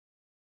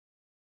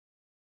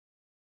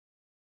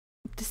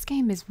This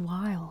game is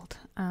wild.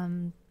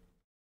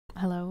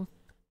 Hello,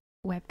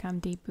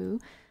 webcam debut.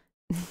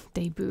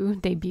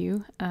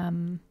 debut.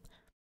 I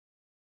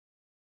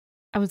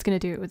was gonna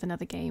do it with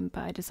another game,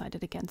 but I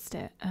decided against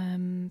it.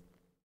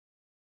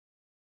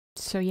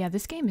 So yeah,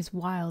 this game is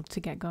wild to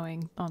get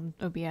going on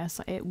OBS.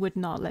 It would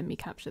not let me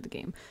capture the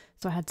game,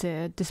 so I had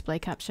to display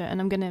capture,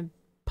 and I'm gonna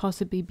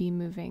possibly be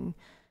moving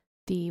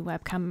the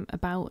webcam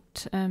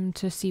about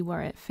to see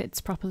where it fits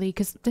properly,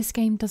 because this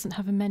game doesn't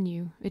have a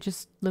menu. It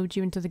just loads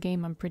you into the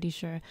game, I'm pretty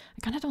sure. I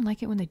kind of don't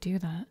like it when they do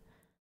that.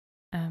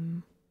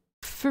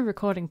 For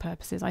recording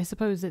purposes, I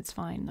suppose it's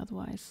fine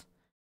otherwise.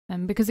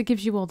 Because it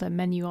gives you all the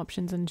menu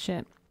options and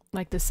shit,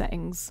 like the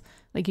settings.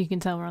 Like you can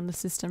tell we're on the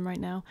system right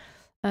now.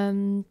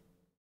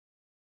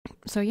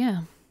 So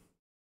yeah.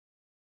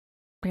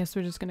 I guess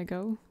we're just gonna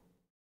go.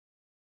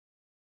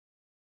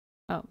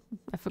 Oh,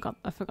 I forgot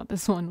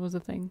this one was a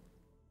thing.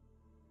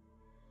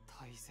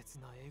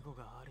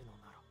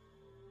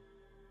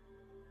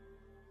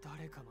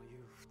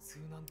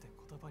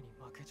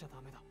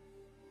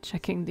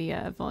 Checking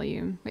the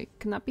volume. Wait,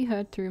 can that be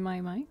heard through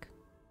my mic?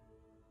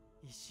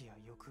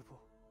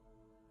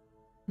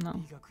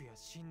 No.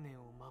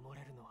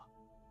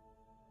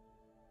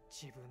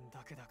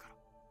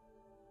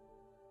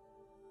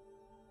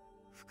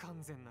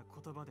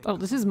 Oh,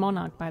 this is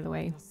MONARK, by the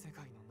way.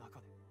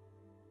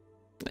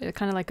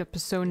 Kind of like a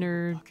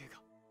Persona.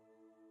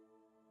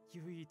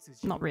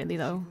 Not really,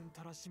 though.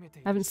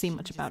 I haven't seen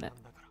much about it.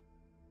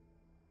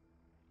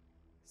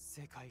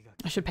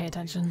 I should pay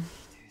attention.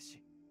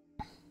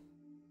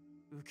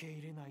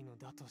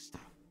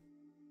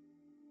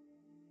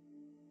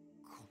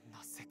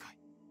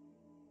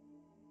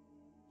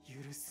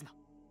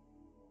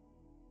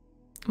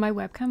 My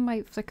webcam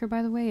might flicker,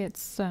 by the way.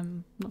 It's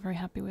not very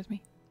happy with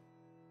me.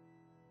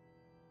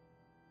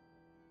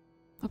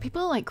 Oh,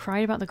 people like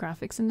cried about the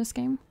graphics in this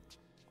game.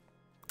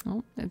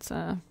 Oh, it's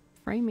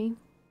framey.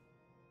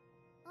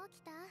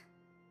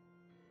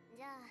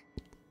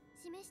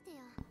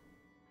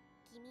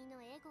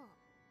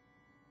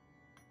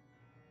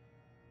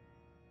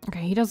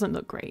 Okay, he doesn't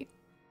look great.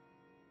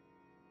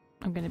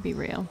 I'm gonna be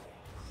real.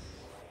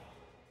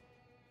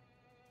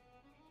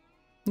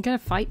 You get a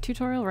fight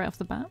tutorial right off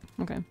the bat?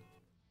 Okay.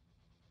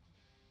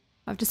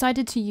 I've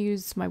decided to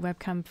use my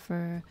webcam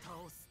for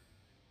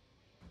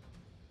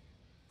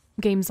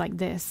games like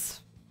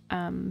this,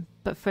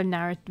 but for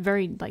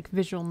very like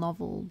visual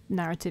novel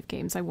narrative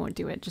games I won't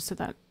do it, just so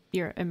that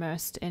you're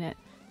immersed in it.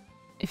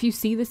 If you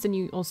see this and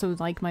you also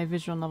like my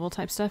visual novel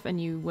type stuff and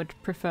you would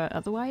prefer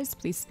otherwise,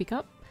 please speak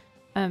up,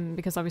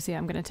 because obviously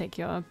I'm going to take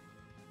your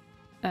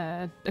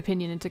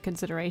opinion into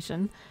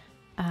consideration.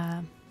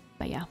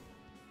 But yeah.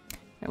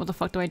 Right, what the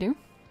fuck do I do?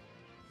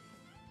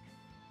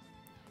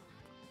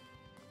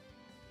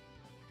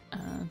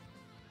 I've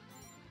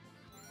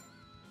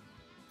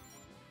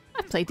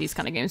played these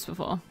kind of games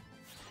before.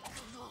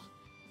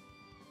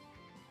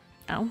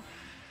 Ow.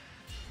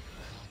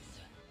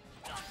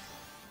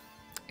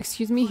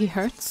 Excuse me, he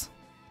hurts.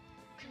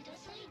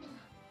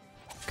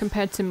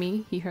 Compared to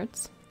me, he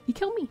hurts. He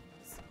killed me.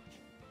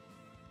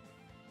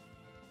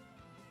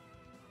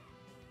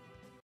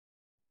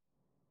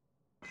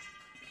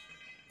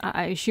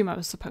 I assume I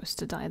was supposed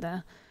to die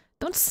there.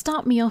 Don't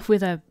start me off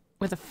with a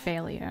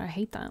failure. I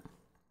hate that.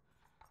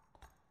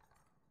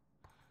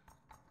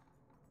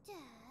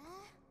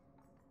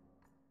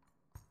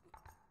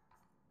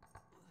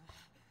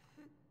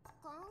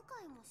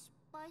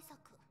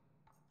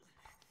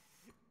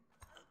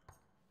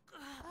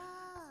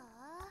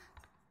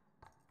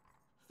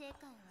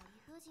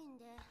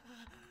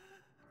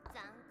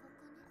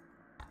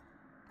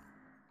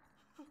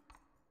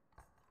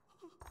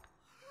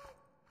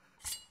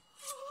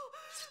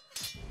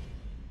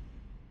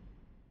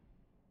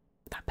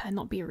 That better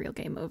not be a real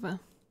game over.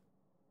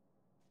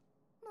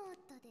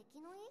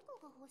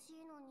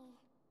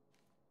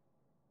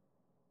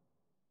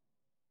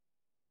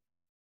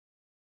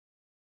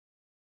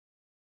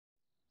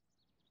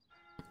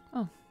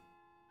 Oh.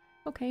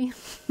 Okay.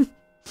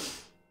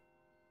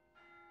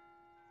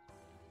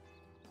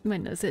 My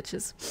nose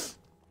itches.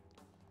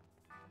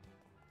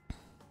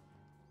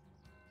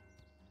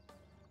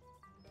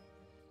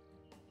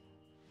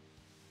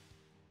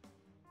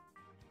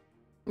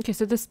 Okay,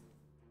 so the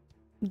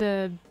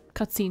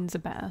cutscenes are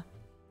better.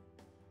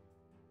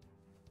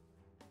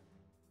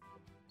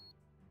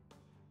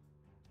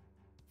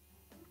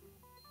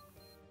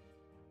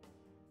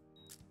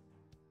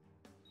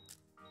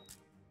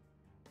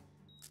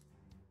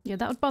 Yeah,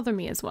 that would bother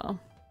me as well.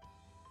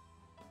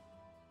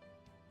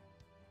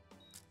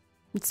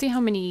 Let's see how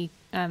many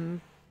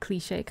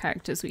cliche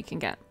characters we can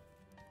get.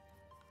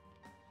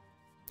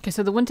 Okay,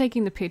 so the one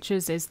taking the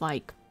pictures is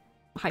like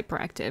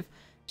hyperactive.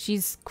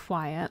 She's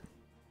quiet.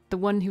 The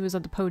one who was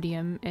at the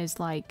podium is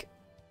like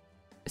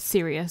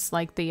serious,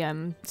 like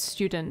the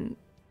student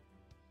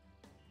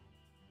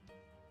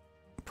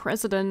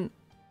president,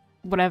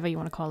 whatever you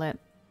want to call it.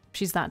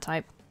 She's that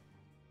type.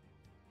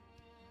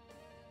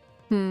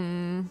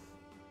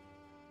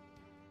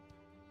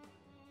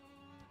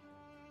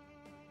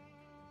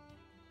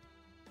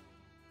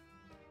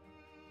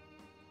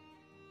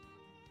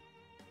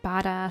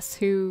 badass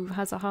who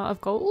has a heart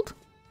of gold?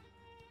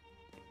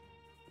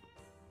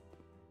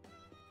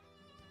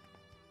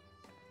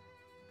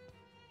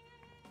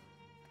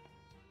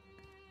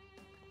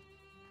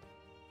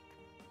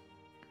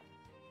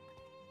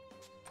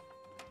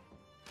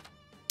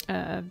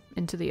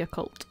 Into the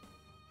occult.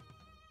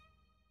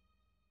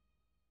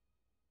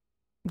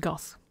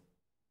 Goth.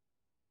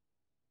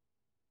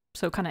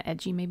 So kind of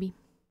edgy, maybe.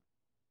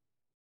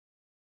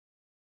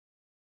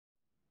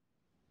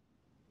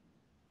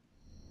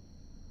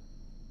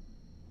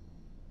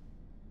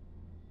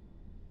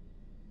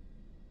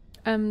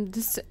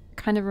 This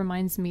kind of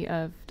reminds me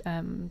of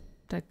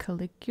the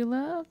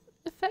Caligula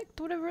effect,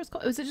 whatever it's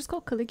called. Was it just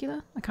called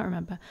Caligula? I can't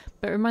remember.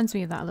 But it reminds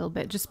me of that a little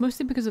bit, just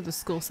mostly because of the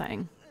school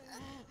setting.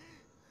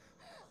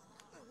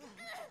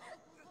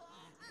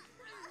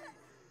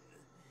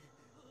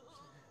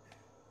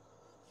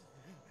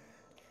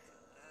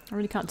 I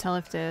really can't tell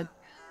if the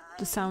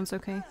sound's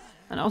okay.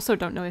 And I also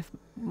don't know if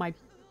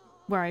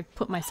where I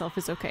put myself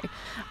is okay.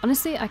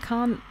 Honestly, I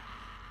can't...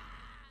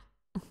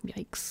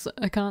 Yikes.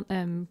 I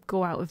can't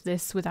go out of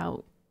this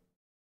without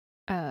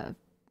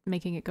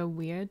making it go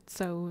weird,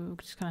 so we'll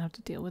just kind of have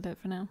to deal with it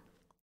for now.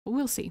 But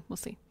we'll see, we'll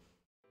see.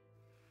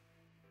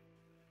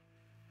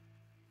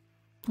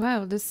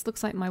 Wow, this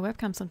looks like my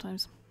webcam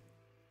sometimes.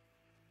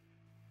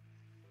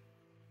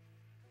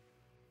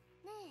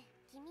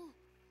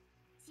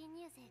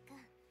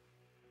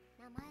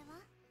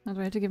 Now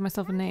do I have to give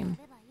myself a name?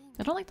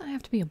 I don't like that I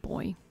have to be a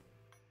boy.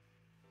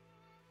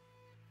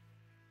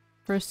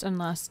 First and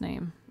last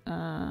name.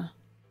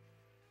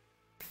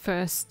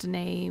 First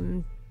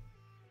name...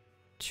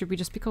 Should we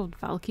just be called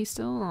Valkii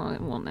still? Oh,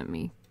 it won't let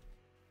me.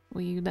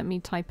 Will you let me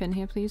type in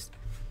here, please?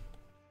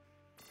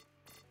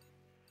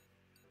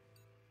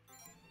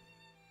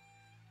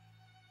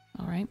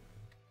 Alright.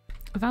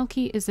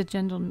 Valkii is a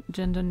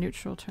gender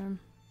neutral term.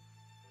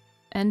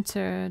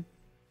 Enter...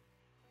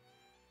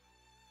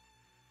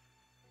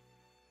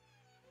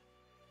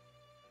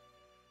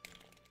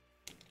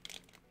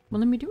 Won't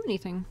let me do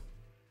anything.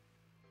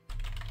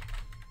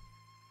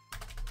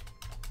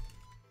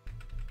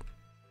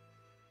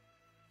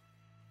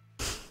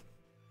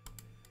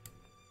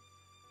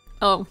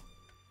 Oh.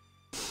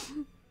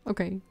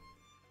 Okay.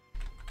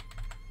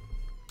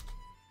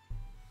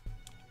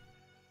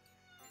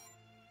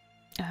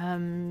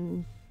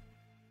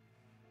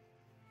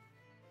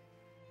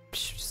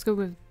 Just go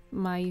with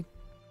my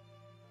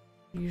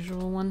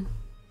usual one.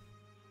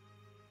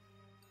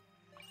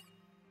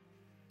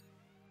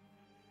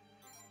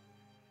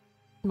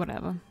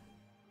 Whatever.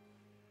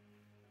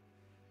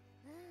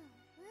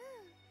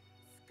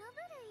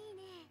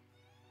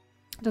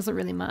 Doesn't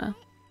really matter.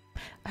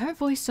 Her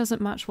voice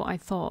doesn't match what I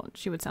thought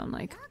she would sound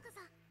like.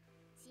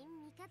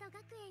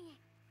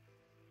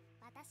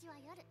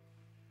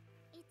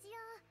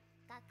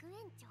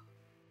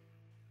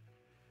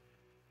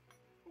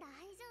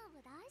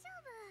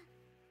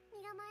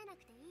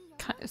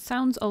 It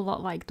sounds a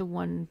lot like the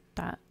one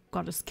that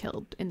got us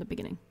killed in the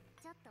beginning.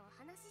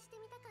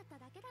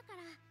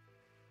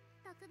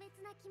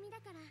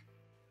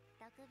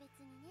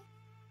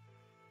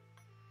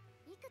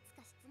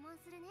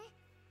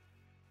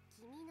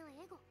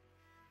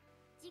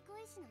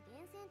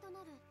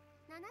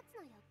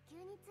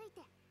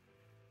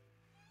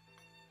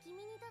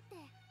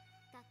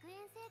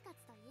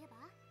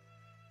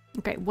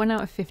 Okay, 1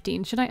 out of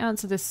 15. Should I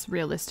answer this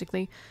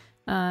realistically?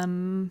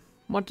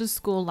 What does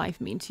school life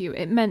mean to you?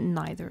 It meant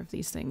neither of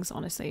these things,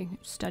 honestly.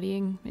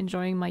 Studying,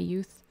 enjoying my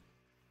youth.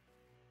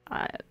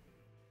 Out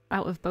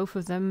of both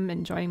of them,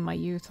 enjoying my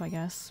youth, I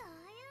guess.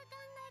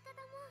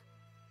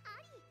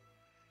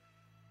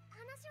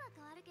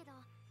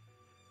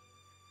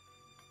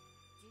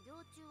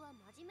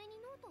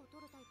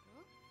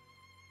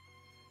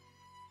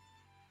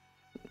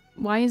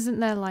 Why isn't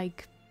there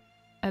like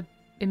a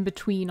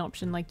in-between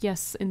option? Like,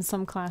 yes, in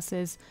some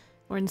classes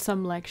or in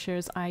some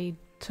lectures I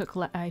took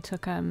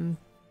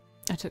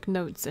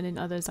notes, and in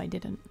others I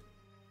didn't.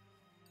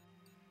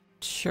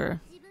 Sure.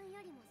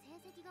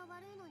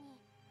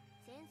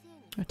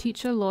 A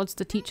teacher lauds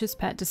the teacher's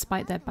pet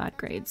despite their bad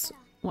grades.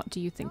 What do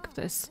you think of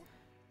this?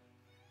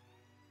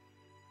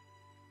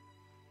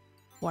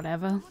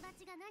 Whatever.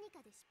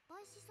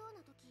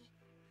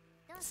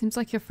 Seems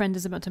like your friend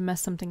is about to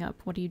mess something up.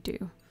 What do you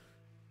do?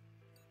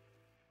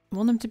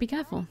 Warn them to be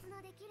careful.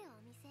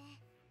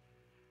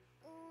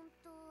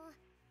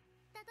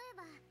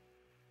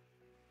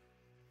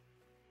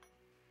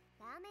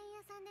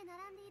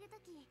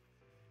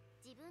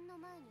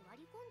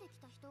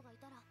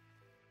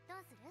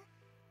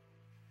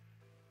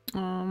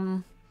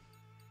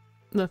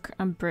 Look,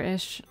 I'm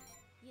British.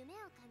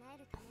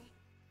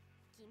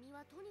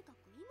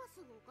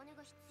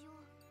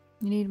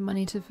 You need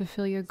money to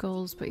fulfill your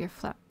goals, but you're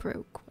flat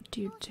broke. What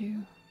do you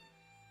do?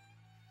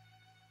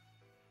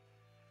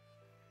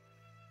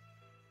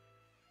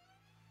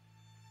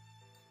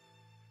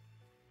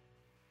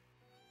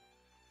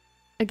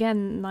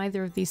 Again,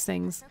 neither of these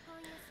things.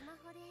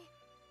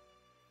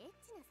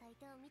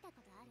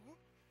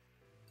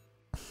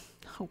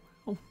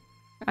 Oh,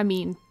 I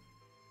mean,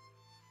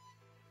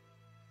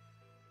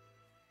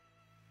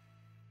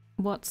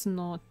 What's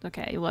not...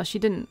 Okay, well, she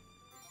didn't...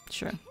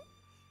 Sure.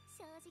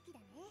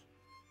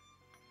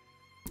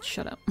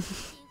 Shut up.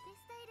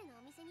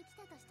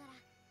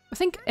 I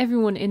think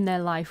everyone in their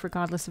life,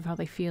 regardless of how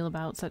they feel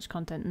about such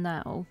content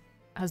now,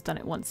 has done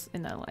it once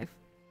in their life.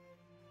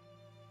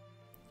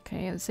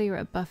 Okay, let's say you're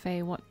at a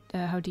buffet. What?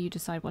 How do you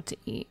decide what to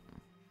eat?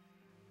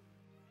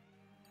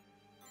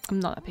 I'm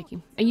not that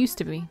picky. I used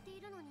to be.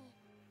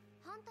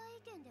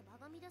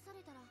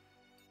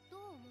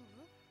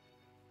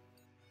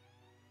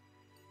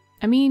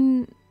 I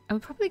mean, I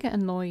would probably get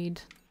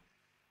annoyed.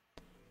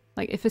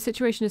 Like, if a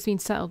situation has been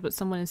settled but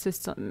someone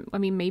insists on... I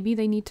mean, maybe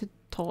they need to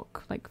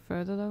talk, like,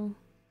 further, though.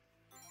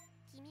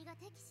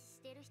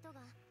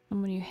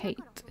 Someone you hate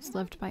is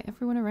loved by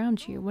everyone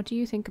around you. What do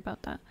you think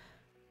about that?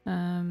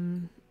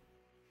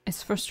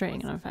 It's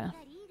frustrating and unfair.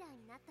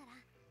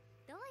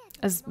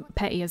 As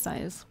petty as that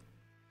is.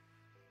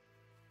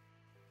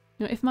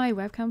 You know, if my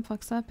webcam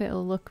fucks up,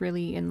 it'll look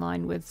really in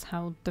line with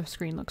how the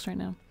screen looks right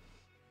now.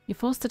 You're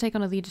forced to take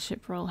on a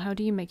leadership role. How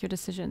do you make your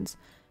decisions?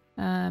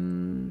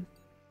 Both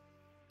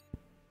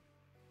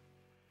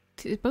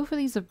of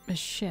these are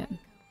shit.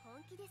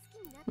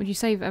 Would you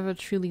say you've ever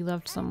truly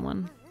loved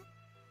someone?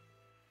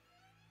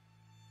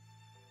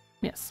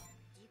 Yes.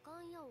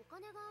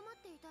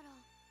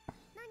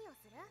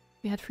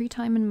 If you had free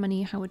time and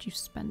money, how would you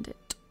spend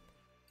it?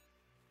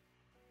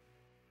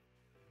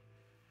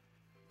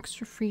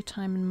 Extra free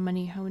time and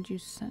money, how would you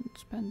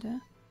spend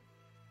it?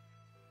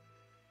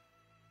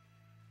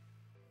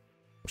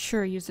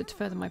 Sure, use it to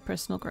further my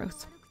personal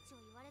growth.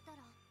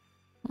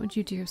 What would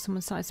you do if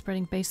someone started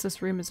spreading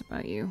baseless rumors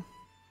about you?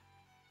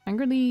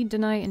 Angrily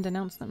deny and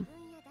denounce them.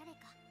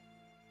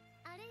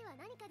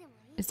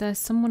 Is there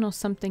someone or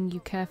something you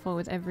care for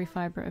with every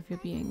fibre of your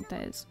being?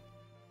 There is.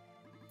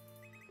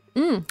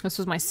 This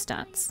was my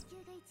stats.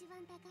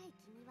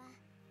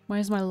 Why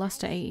is my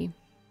lust at 80?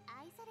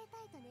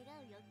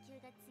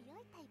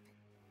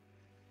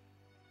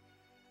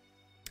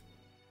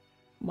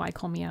 Why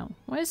call me out?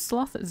 Why is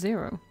sloth at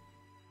 0?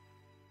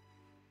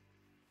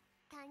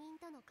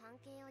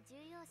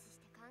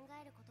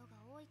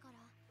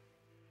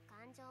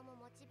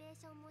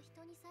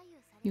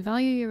 You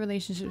value your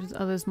relationships with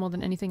others more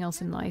than anything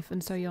else in life,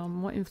 and so you're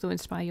more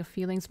influenced by your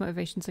feelings,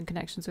 motivations, and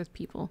connections with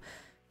people.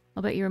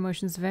 I'll bet your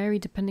emotions vary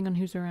depending on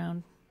who's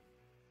around.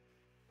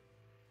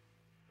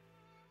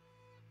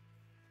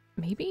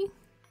 Maybe?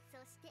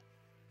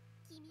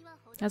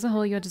 As a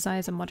whole, your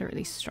desires are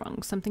moderately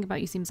strong. Something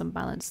about you seems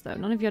unbalanced, though.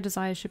 None of your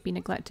desires should be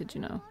neglected,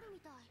 you know.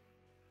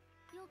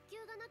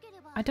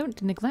 I don't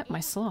neglect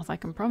my sloth, I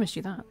can promise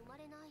you that.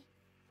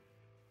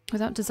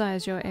 Without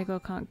desires, your ego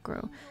can't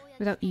grow.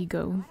 Without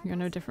ego, you're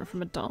no different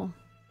from a doll.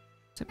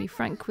 So be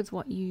frank with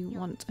what you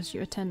want as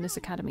you attend this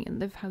academy and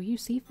live how you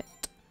see fit.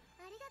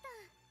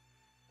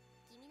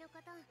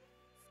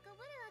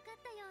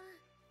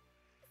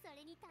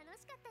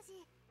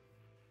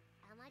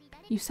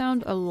 You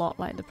sound a lot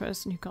like the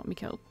person who got me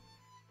killed.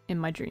 In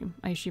my dream.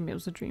 I assume it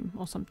was a dream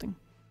or something.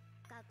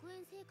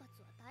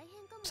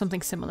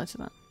 Something similar to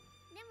that.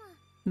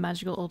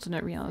 Magical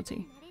alternate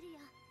reality.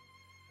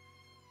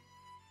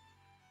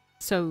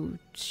 So,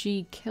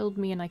 she killed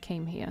me and I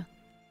came here.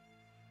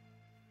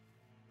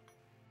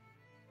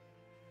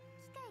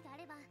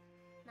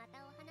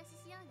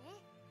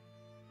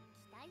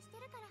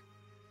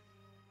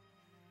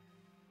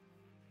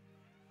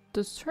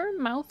 Does her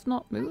mouth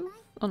not move?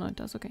 Oh no, it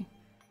does, okay.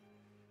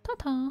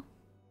 Ta-ta.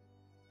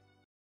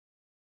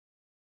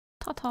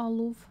 Ta-ta,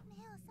 love.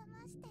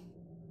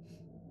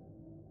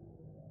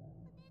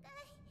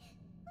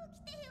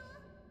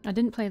 I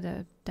didn't play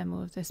the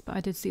demo of this, but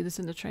I did see this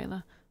in the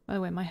trailer. By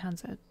the way, my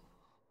hands are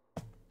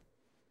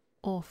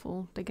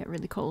awful. They get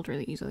really cold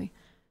really easily.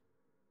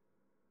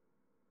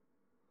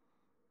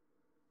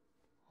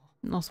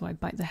 And also I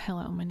bite the hell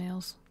out of my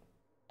nails.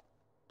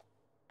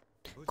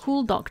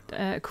 Cool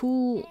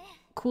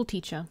cool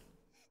teacher.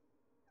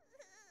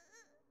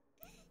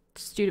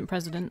 Student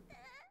president.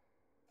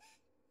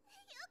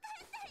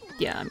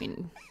 Yeah, I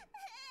mean,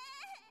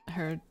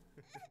 her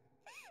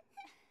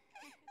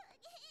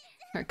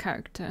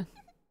character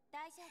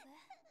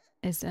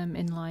is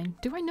in line.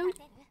 Do I know?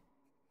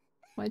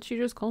 Why'd she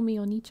just call me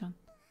Oni-chan?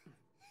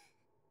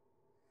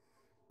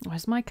 Why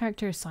is my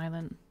character a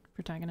silent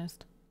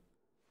protagonist?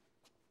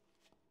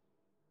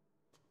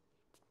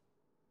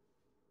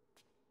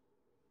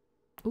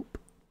 Oop.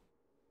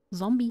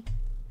 Zombie.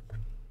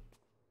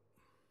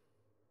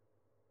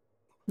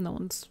 No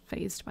one's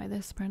fazed by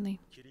this, apparently.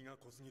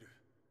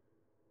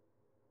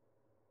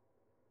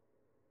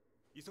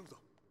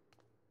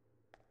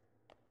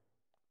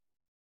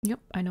 Yep,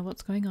 I know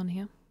what's going on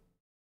here.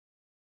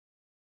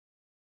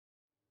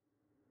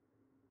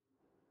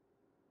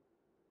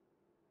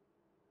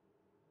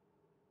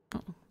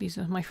 Oh, these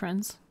are my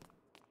friends.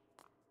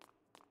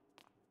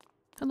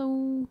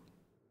 Hello.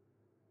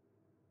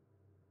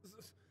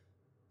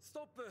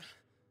 Stop.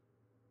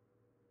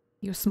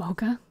 You a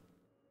smoker?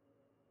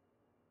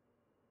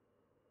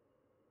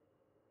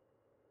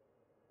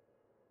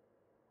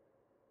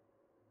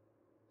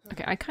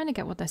 Okay, I kind of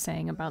get what they're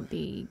saying about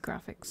the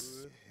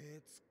graphics.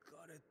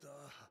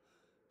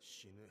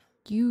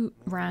 You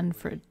ran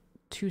for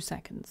 2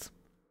 seconds.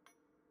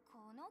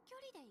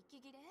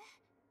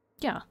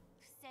 Yeah.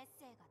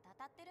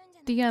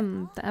 The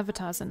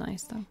avatars are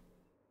nice though.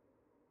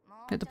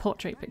 Like, the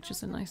portrait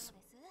pictures are nice.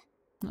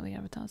 Not the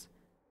avatars.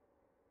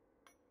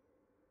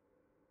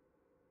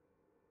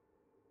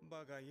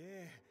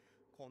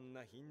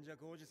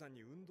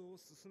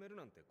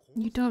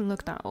 You don't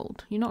look that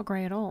old. You're not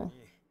grey at all.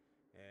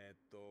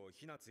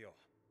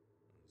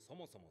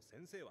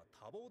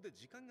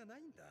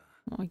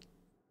 Oh,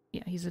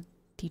 yeah, he's a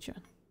teacher.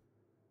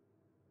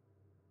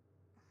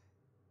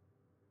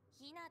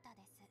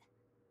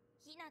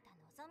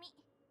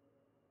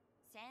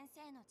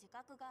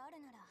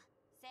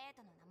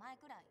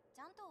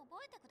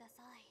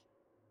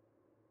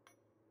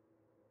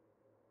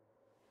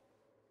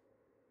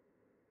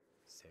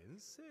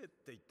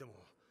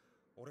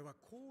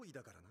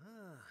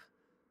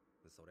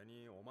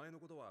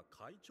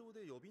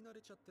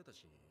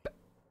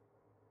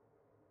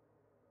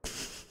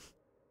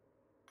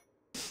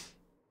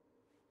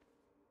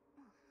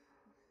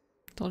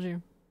 Told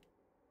you.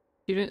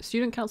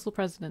 Student council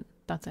president.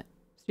 That's it.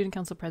 Student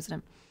council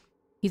president.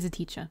 He's a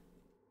teacher.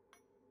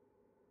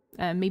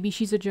 Maybe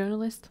she's a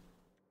journalist?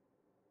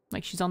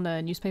 Like she's on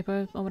the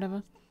newspaper or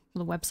whatever? On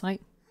the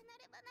website?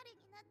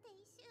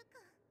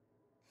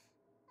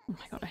 Oh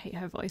my god, I hate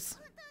her voice.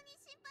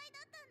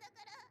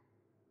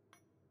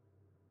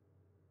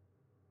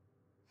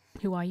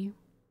 Who are you?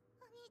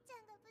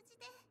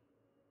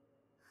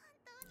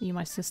 Are you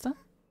my sister?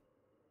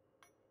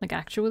 Like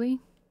actually?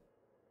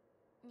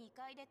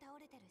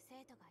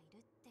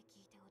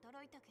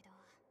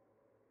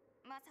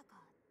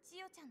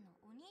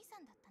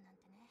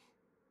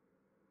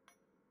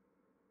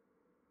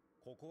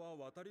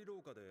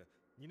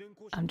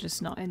 I'm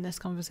just not in this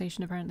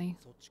conversation apparently.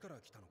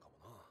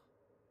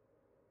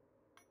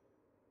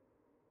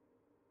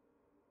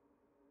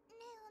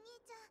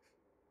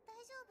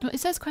 It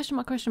says question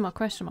mark, question mark,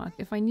 question mark.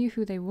 If I knew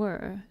who they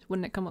were,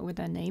 wouldn't it come up with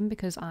their name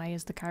because I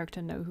as the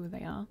character know who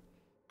they are?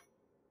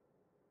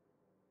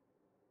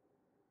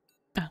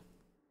 Ah,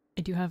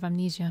 I do have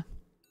amnesia.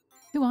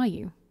 Who are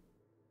you?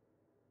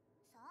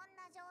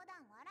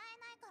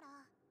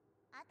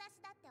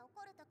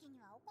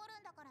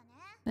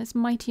 That's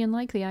mighty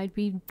unlikely I'd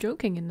be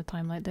joking in a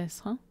time like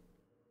this, huh?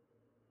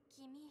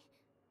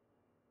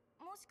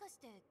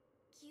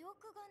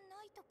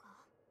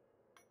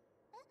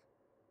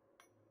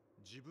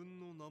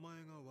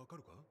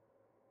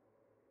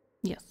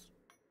 Yes.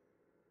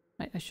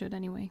 I should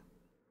anyway.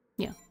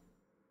 Yeah.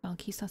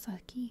 Valkii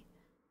Sasaki.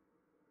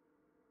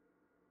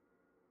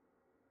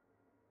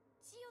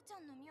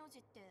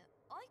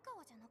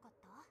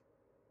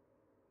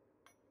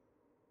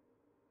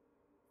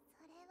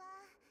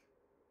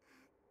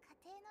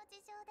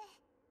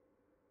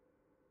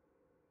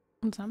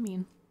 What does that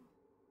mean?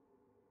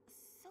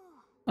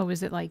 Oh,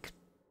 is it like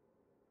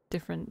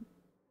different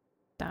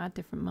dad,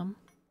 different mum?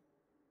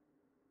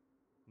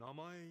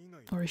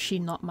 Or is she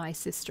not my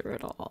sister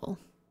at all?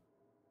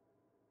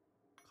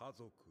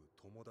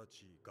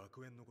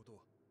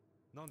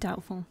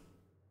 Doubtful.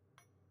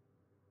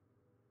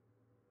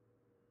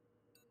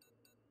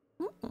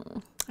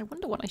 I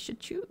wonder what I should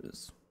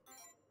choose.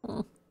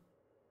 Oh,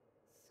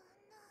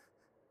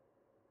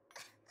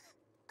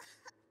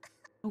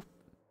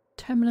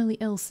 terminally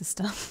ill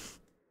sister.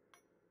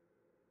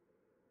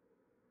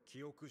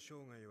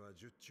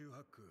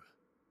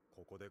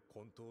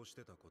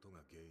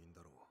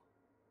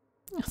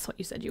 I thought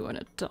you said you weren't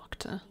a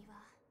doctor.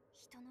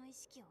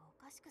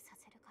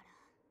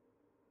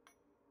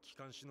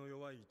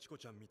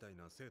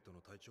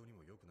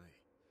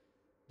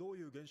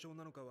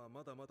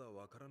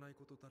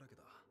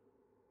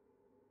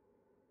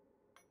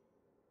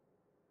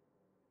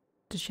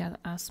 Does she have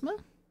asthma?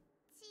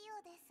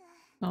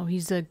 Oh,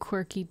 he's a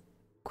quirky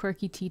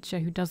teacher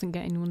who doesn't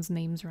get anyone's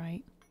names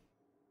right.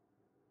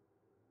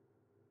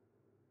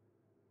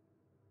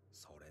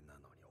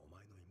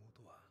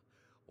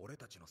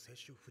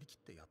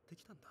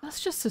 That's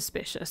just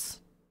suspicious.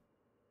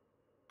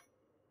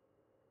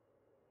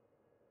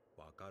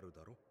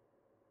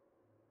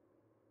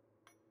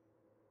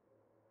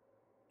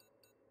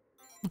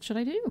 What should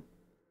I do?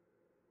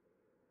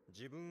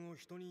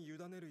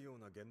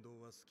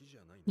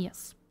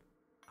 Yes.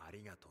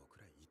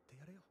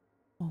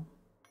 Oh.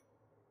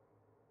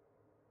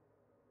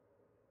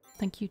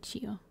 Thank you,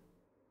 Chio.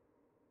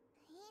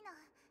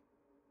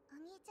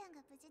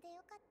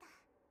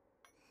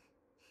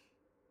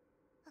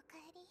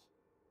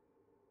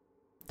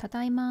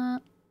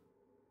 Tadaima.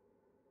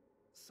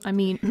 I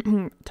mean,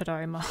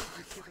 tadaima.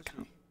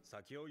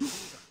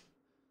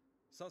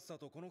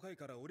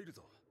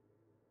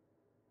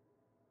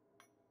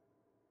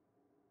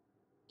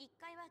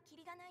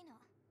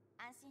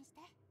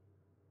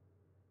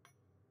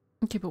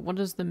 Okay, but what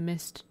does the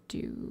mist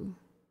do?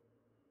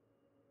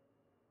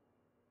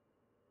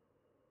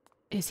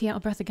 Is he out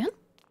of breath again?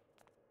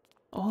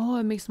 Oh,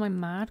 it makes my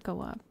mad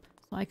go up.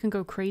 So I can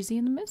go crazy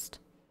in the mist?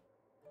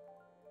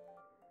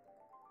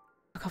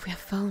 Oh god, we have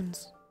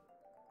phones.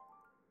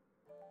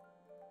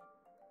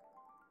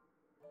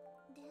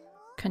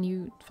 Can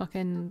you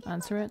fucking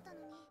answer it?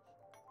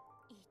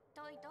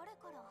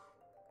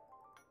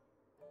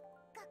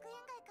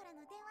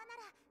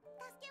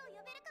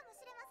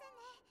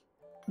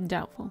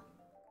 Doubtful.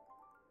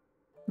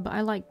 But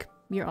I like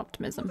your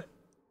optimism.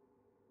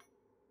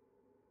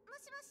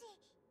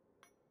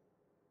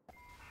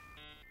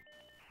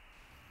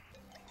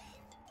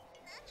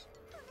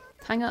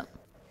 Hang up.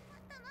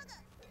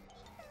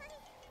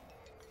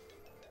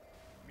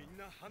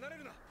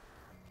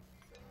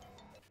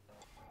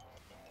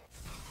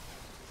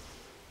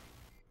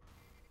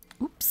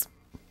 Oops.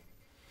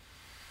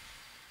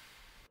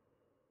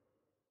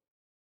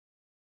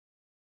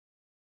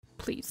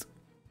 Please.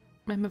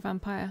 I'm a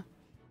vampire.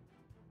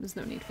 There's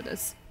no need for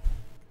this.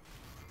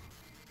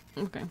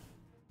 Okay.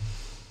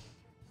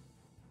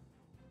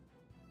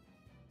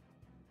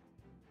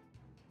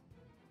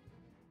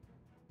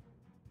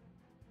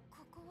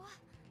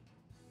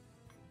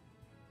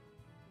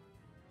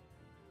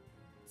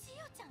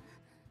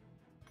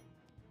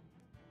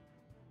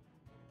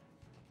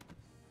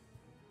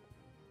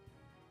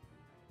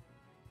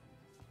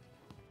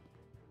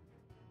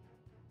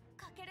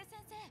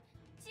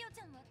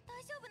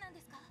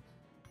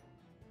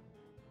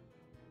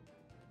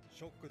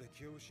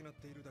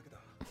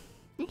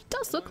 He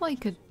does look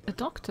like a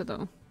doctor,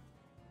 though.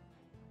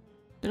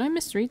 Did I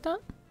misread that?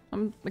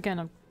 Again,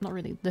 I'm not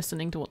really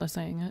listening to what they're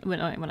saying when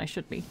I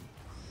should be.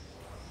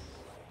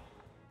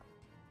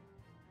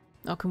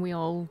 Or can we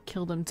all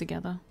kill them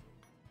together?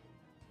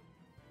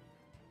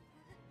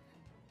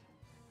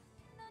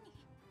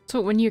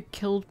 So when you're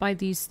killed by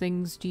these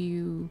things, do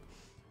you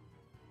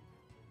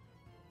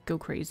go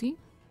crazy?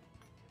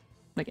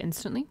 Like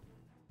instantly?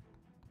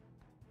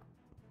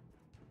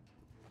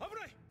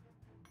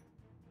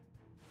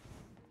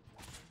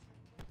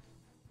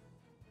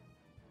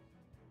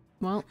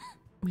 Well,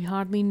 we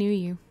hardly knew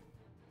you.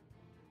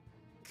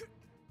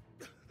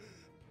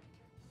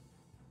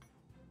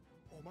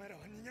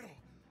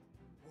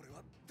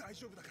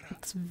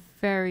 It's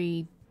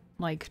very,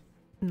 like,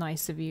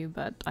 nice of you,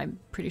 but I'm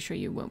pretty sure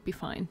you won't be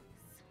fine.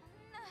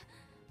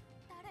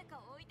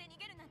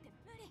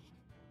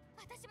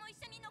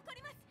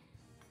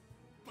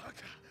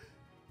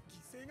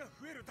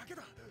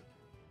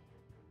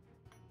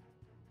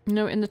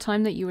 No, in the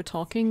time that you were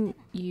talking,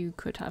 you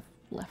could have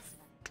left.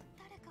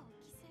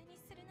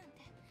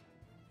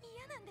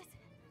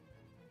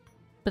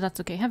 But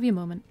that's okay, have your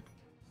moment.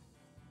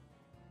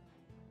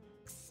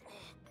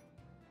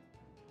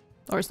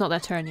 Or it's not their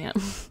turn yet.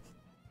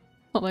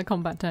 Not their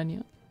combat turn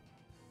yet.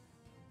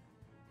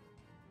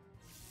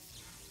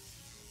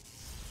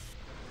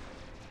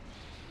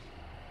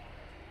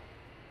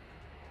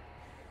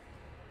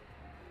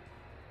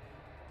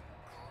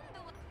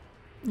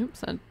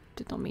 Oops, I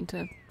did not mean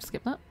to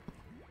skip that.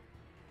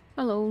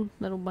 Hello,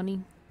 little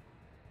bunny.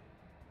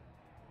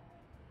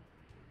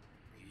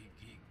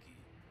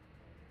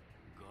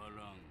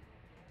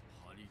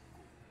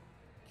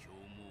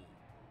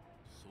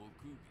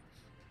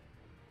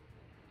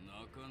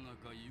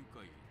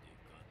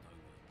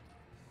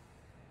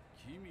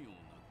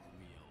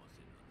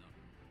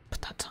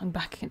 Put that tongue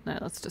back in there,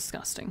 that's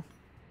disgusting.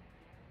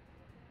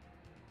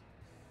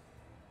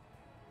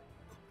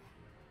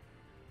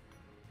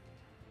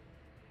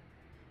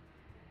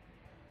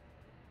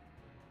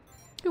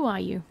 Who are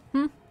you?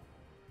 Hmm?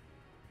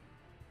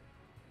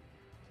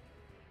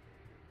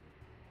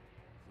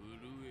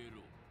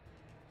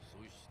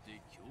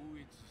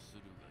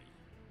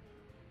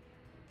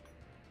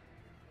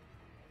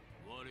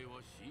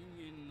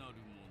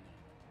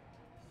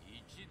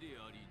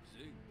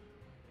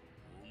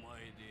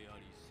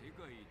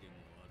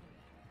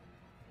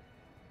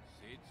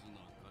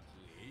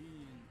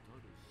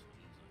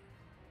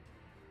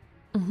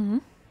 Mm-hmm.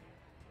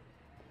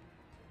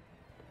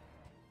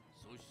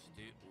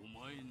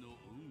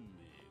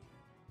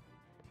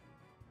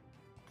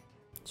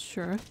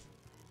 Sure.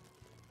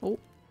 Oh.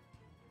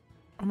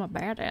 I'm a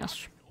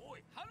badass.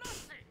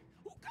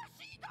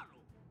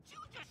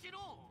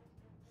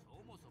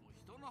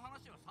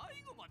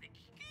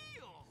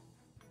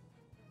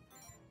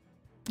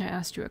 I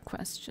asked you a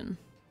question.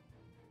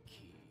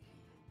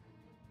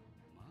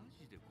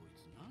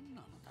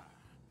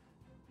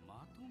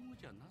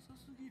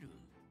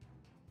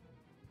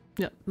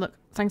 Yeah, look,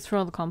 thanks for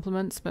all the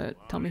compliments, but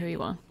tell me who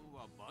you are.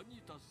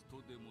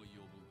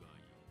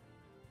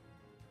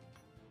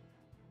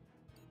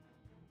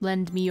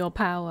 Lend me your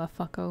power,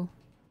 fucko.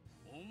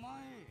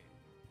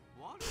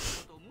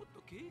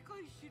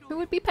 Who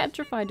would be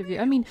petrified of you?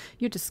 I mean,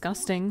 you're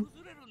disgusting.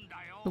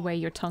 The way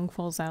your tongue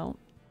falls out.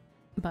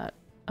 But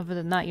other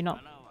than that, you're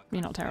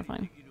not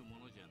terrifying.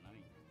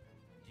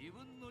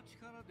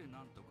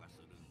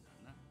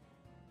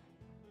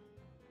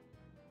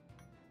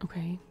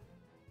 Okay.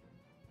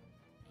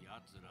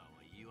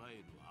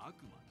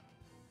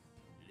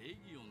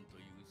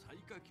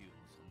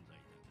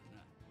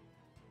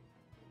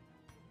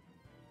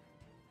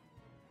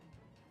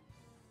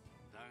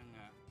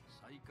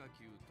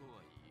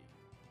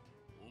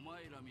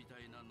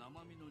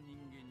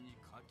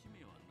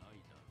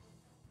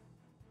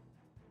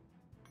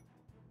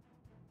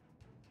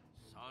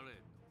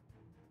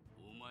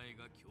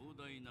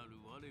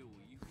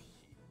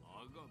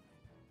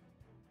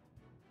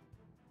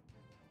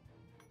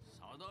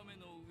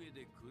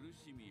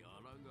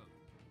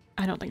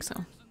 I don't think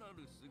so.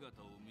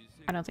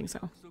 I don't think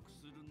so.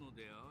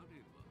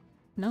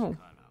 No.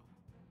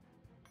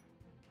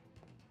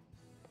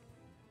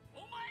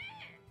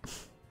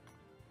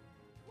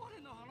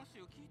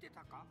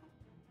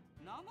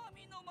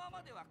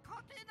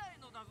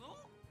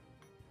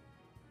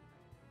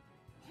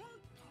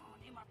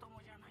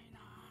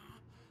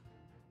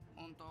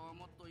 本当は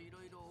もっとい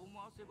ろいろ思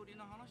わせぶり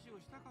な話を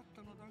したかっ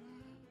たのだが、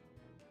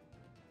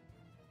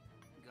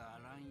ガ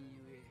ラン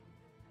ゆえ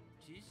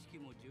知識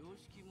も常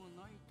識も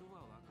ないと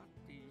は分かっ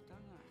ていたが。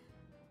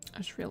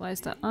 I just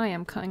realized that I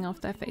am cutting off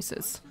their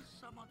faces.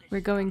 We're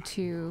going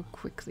to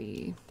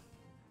quickly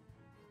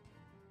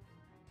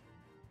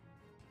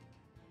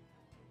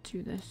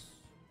do this.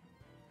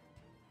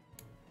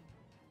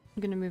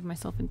 I'm gonna move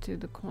myself into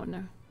the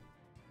corner.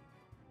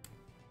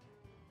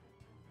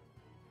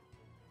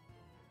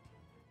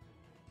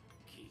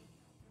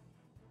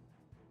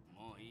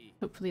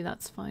 Hopefully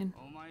that's fine.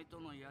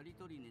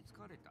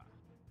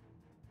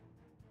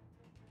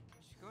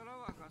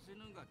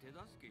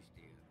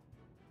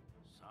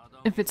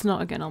 If it's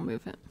not again, I'll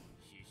move it.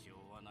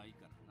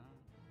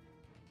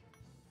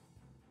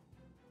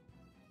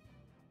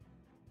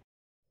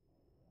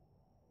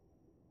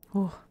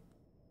 Oh.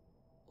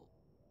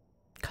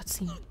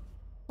 Cutscene.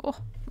 Oh,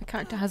 my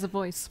character has a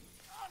voice.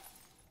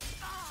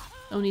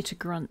 Only to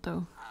grunt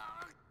though.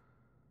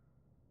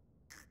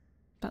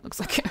 That looks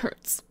like it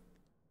hurts.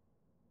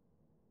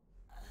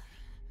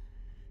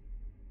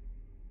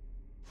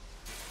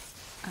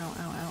 Ow,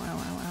 ow, ow, ow,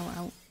 ow,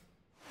 ow, ow.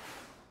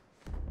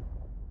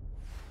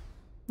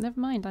 Never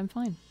mind, I'm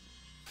fine.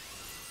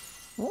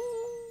 Oh.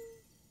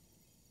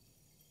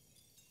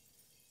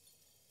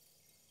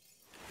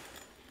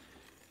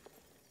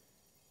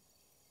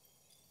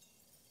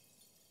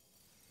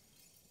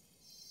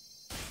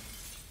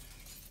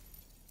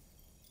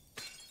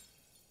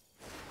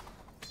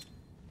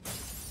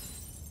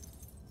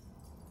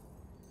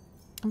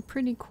 I'm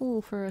pretty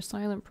cool for a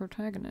silent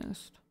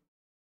protagonist.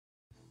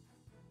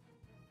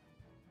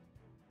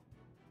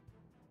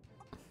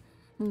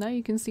 Now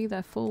you can see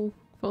their full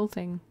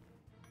thing.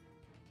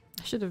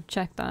 I should have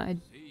checked that. I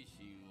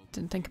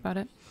didn't think about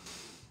it.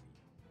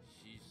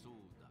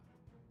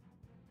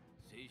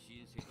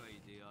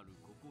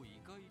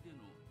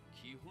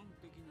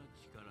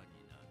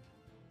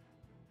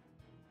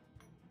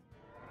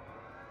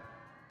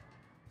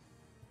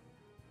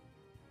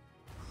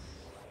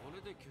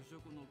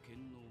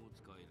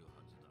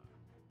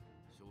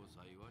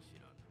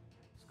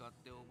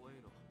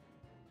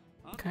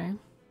 Okay.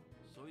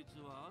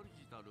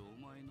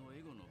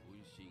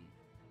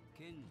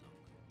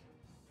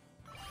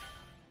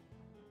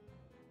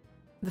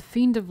 The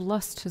fiend of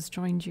lust has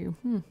joined you.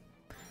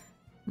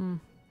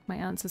 My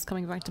answer's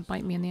coming back to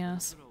bite me in the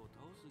ass.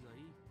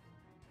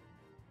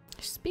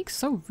 She speaks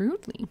so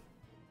rudely.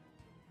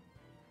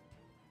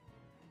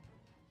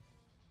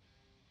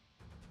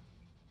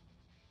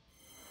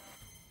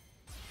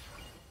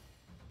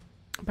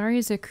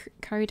 Barriers are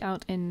carried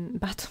out in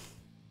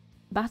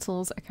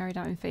battles are carried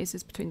out in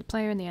phases between the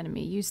player and the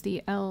enemy. Use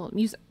the L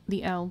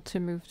to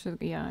move to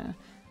the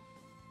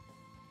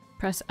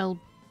press L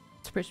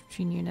to switch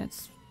between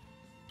units.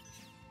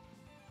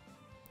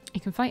 You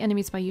can fight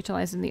enemies by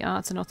utilizing the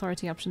arts and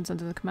authority options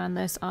under the command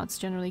list. Arts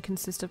generally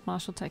consist of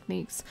martial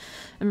techniques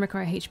and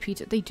require HP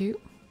to— They do?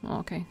 Oh,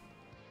 okay.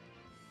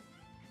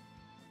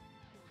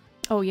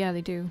 Oh yeah,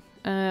 they do.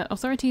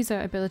 Authorities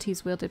are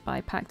abilities wielded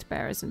by pact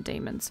bearers and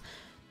daemons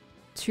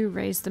to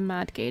raise the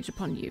mad gauge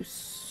upon use.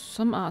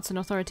 Some arts and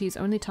authorities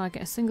only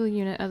target a single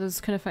unit, others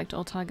can affect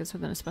all targets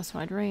within a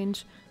specified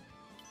range.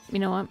 You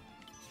know what?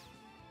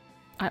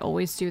 I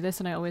always do this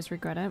and I always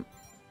regret it.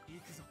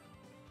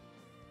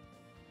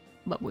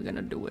 But we're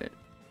gonna do it.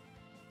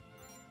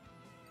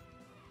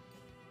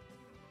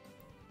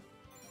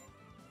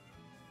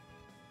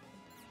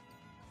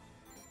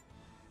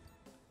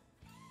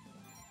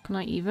 Can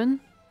I even?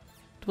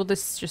 Well,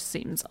 this just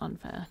seems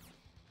unfair.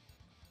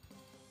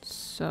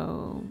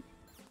 So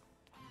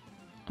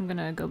I'm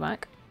gonna go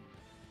back.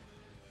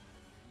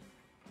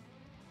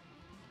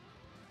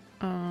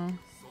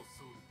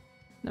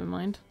 Never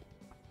mind.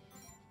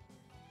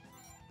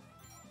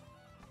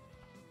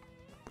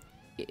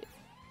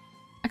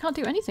 I can't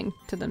do anything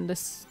to them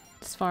this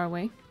far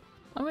away.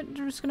 We're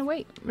just gonna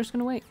wait. We're just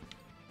gonna wait.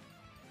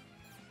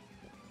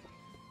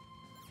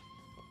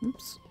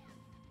 Oops.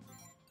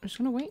 We're just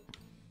gonna wait.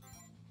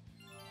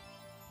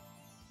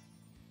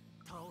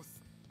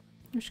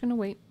 We're just gonna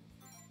wait.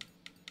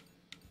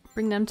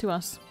 Bring them to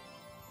us.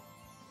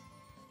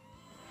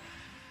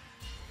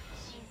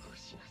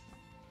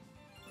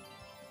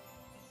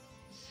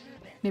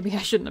 Maybe I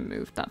shouldn't have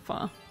moved that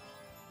far.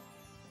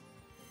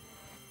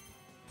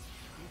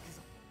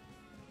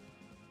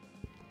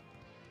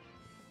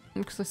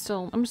 Because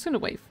I'm just gonna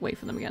wait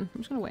for them again.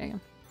 I'm just gonna wait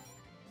again.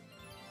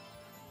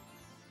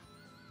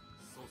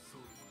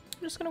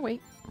 I'm just gonna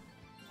wait.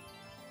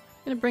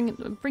 Gonna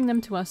bring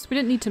them to us. We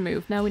didn't need to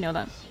move. Now we know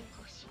that.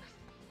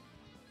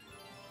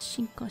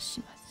 Shinko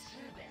shimasu.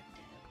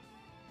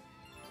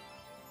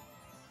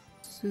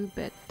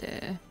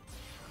 Subete.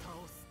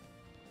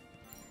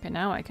 Okay,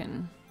 now I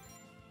can.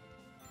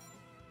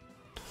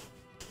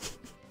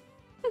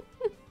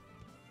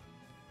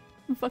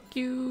 Fuck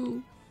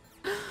you.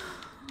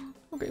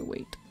 Okay,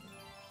 wait.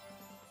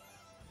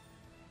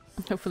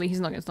 Hopefully it's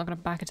not gonna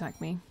back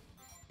attack me.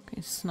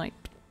 Okay,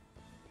 sniped.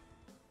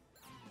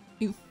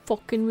 You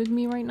fucking with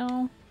me right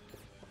now?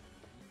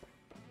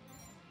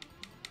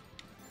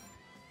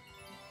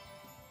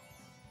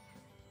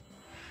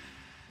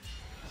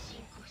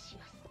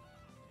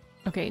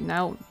 Okay,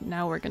 now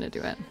we're gonna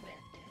do it.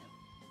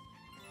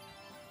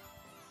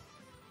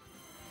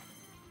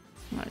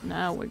 Right,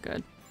 now we're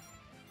good.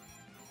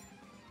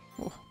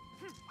 Oh.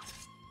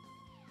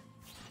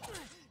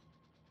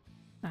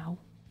 Ow.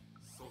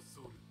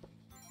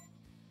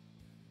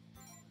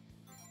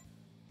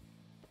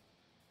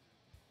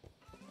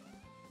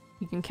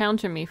 You can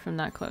counter me from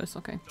that close,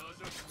 okay.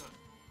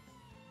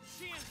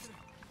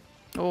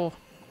 Oh.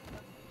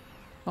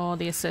 Oh,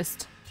 the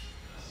assist.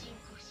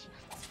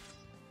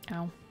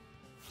 Ow.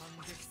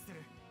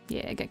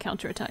 Yeah, get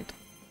counter-attacked.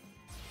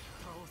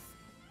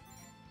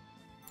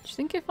 Do you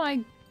think if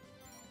I...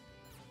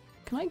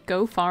 Can I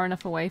go far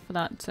enough away for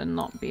that to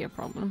not be a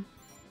problem?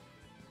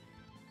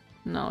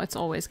 No, it's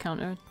always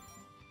countered.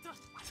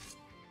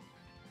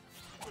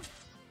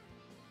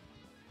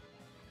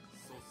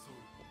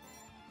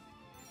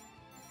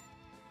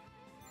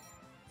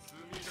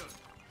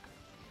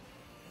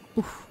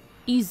 Oof,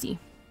 easy.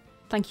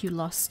 Thank you,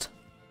 Lust.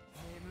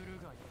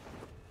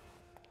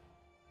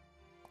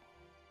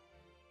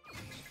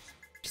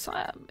 So,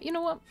 you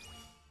know what?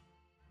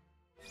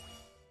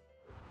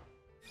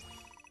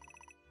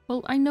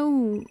 Well, I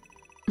know...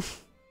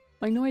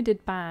 I know I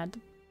did bad.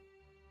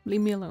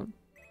 Leave me alone.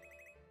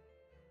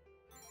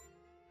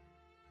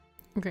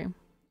 Okay.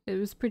 It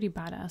was pretty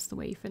badass the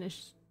way you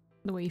finished...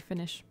 The way you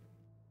finish...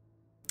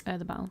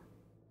 the battle.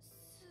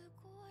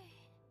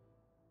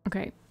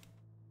 Okay.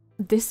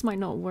 This might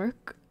not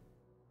work.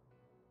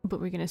 But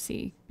we're gonna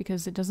see.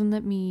 Because it doesn't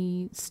let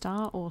me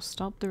start or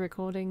stop the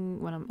recording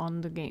when I'm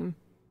on the game.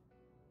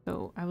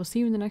 So I will see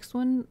you in the next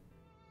one.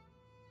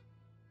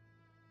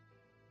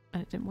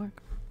 And it didn't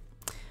work.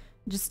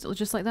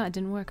 Just like that, it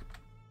didn't work.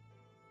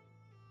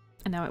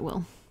 And now it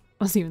will.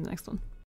 I'll see you in the next one.